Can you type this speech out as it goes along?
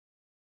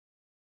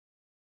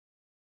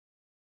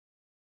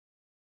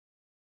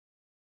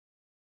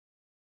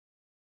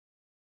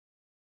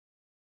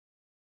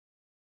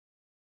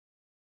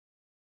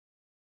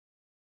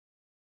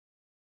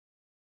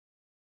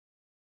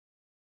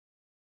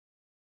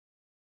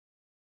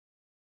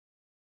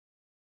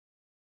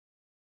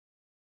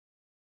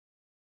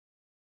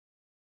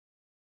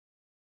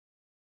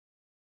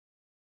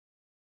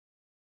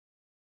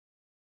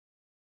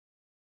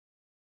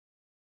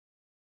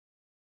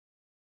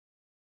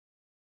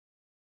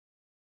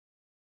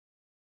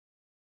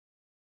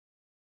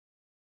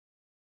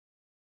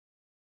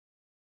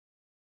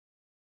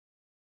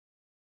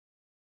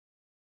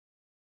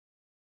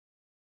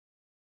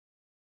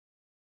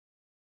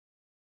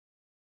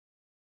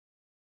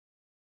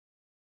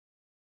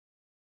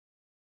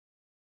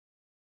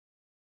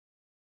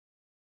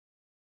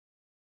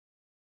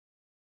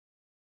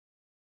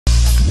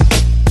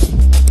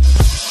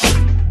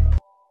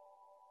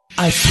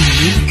I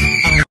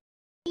see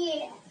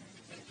you.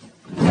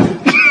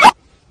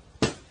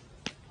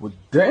 Well,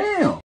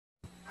 damn.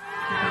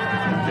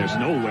 There's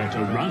nowhere to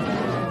run.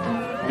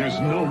 There's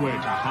nowhere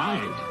to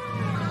hide.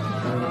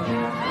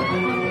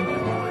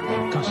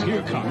 'Cause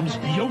here comes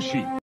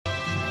Yoshi.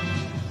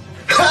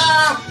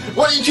 Ha!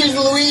 What are you choosing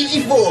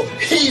Luigi for?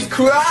 He's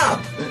crap!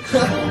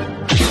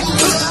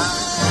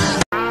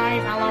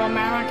 Hi, fellow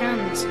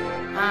Americans.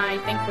 I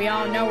think we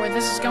all know where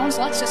this is going,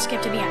 so let's just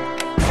skip to the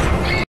end.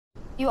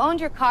 You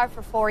owned your car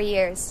for 4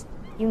 years.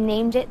 You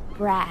named it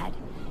Brad.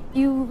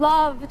 You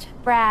loved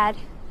Brad.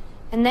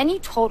 And then you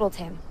totaled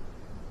him.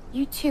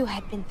 You two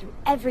had been through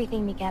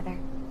everything together.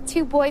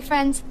 2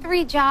 boyfriends,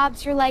 3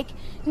 jobs. You're like,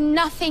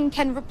 nothing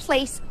can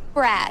replace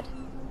Brad.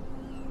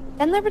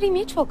 Then Liberty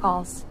Mutual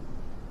calls.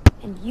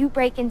 And you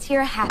break into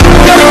your happy...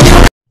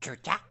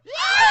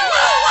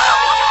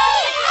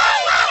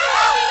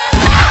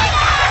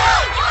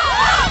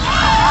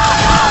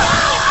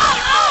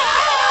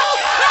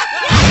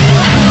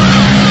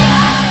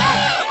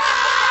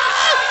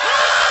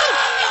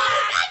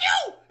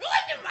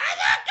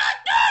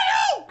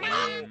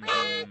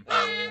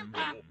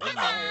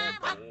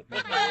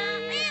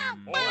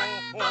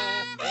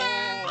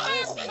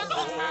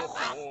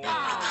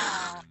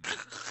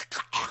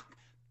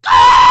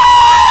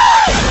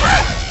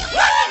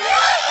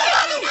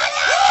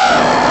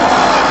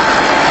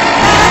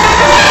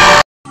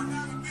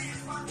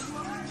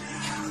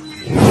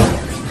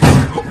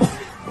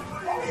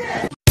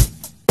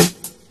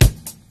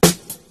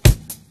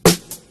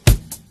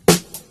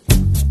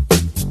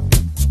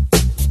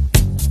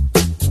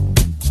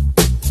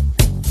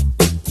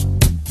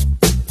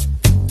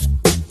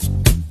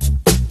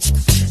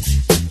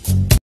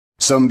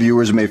 Some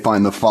viewers may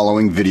find the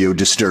following video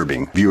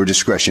disturbing. Viewer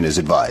discretion is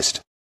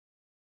advised.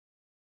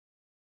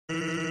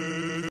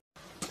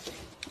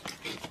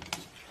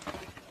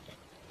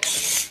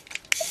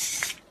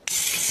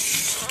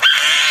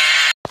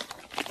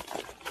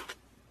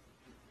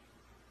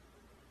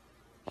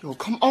 Yo,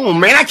 come on,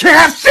 man. I can't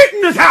have shit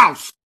in this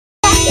house!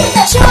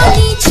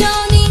 Johnny,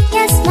 Johnny,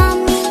 yes,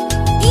 mommy.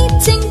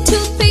 Eating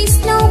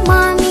toothpaste, no,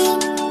 mommy.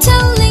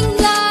 Telling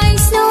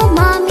lies, no,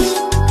 mommy.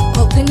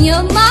 Open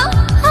your mouth,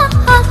 ha,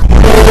 ha.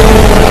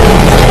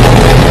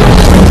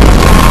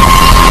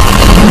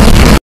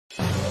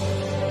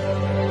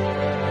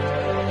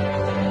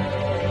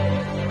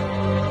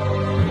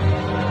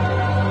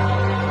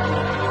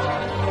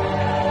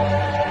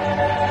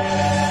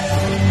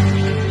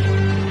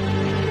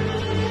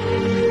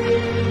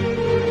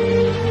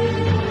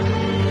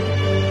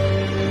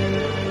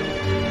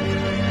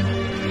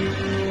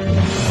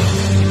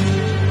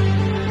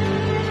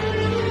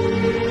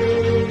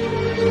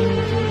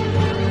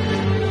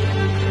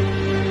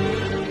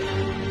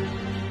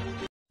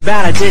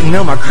 Bad I didn't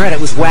know my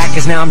credit was whack,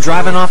 cause now I'm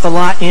driving off the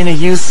lot in a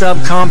used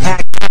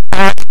subcompact.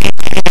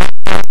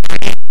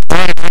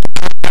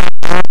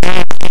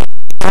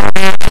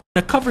 In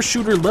a cover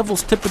shooter,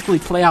 levels typically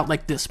play out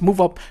like this. Move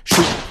up,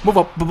 shoot, move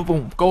up, boom, boom,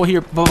 boom. Go here,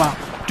 boom, boom.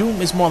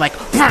 Doom is more like...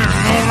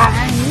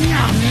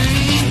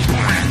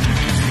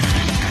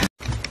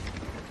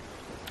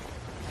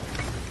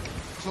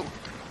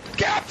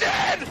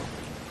 Captain!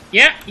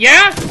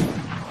 Yeah?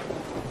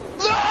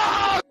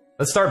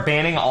 Let's start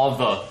banning all of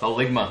the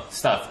Ligma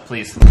stuff,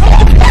 please.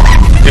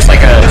 Just like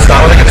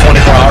start with like a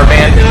 24-hour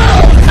ban,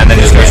 and then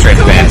just go straight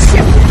to bans.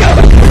 Still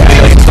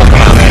come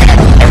out,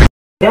 man.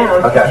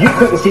 Down, okay. You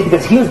couldn't see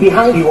because he was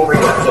behind you over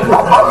here.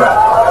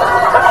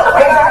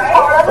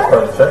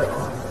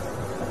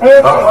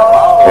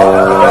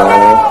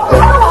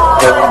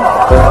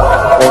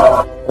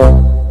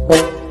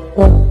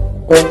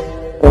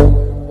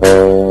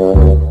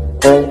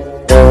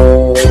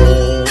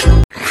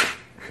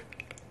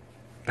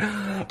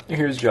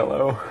 Here's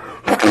Jello.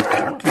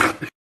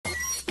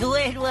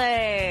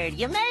 Squidward,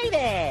 you made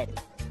it!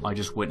 I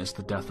just witnessed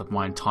the death of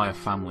my entire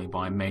family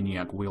by a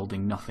maniac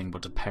wielding nothing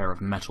but a pair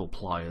of metal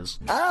pliers.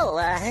 Oh,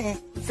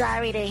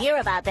 sorry to hear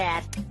about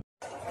that.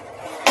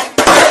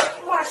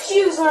 My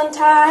shoes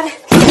untied.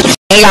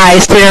 Hey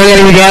guys, today we're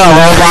gonna be doing a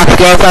Roblox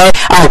gameplay.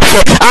 Oh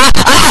shit!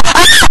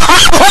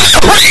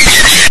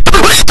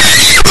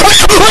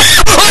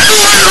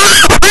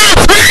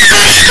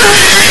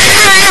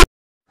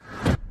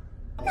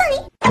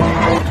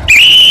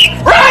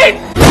 Right!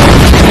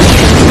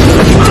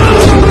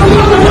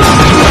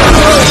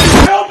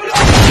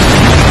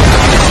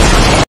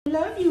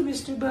 Love you,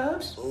 Mr.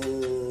 Bubs.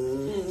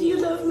 Do you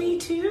love me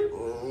too?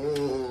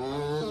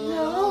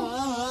 No.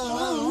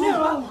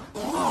 No.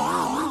 I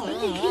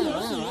think he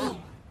loves me.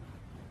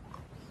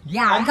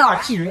 Yeah, I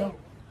got you.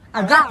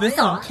 I got this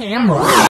on camera.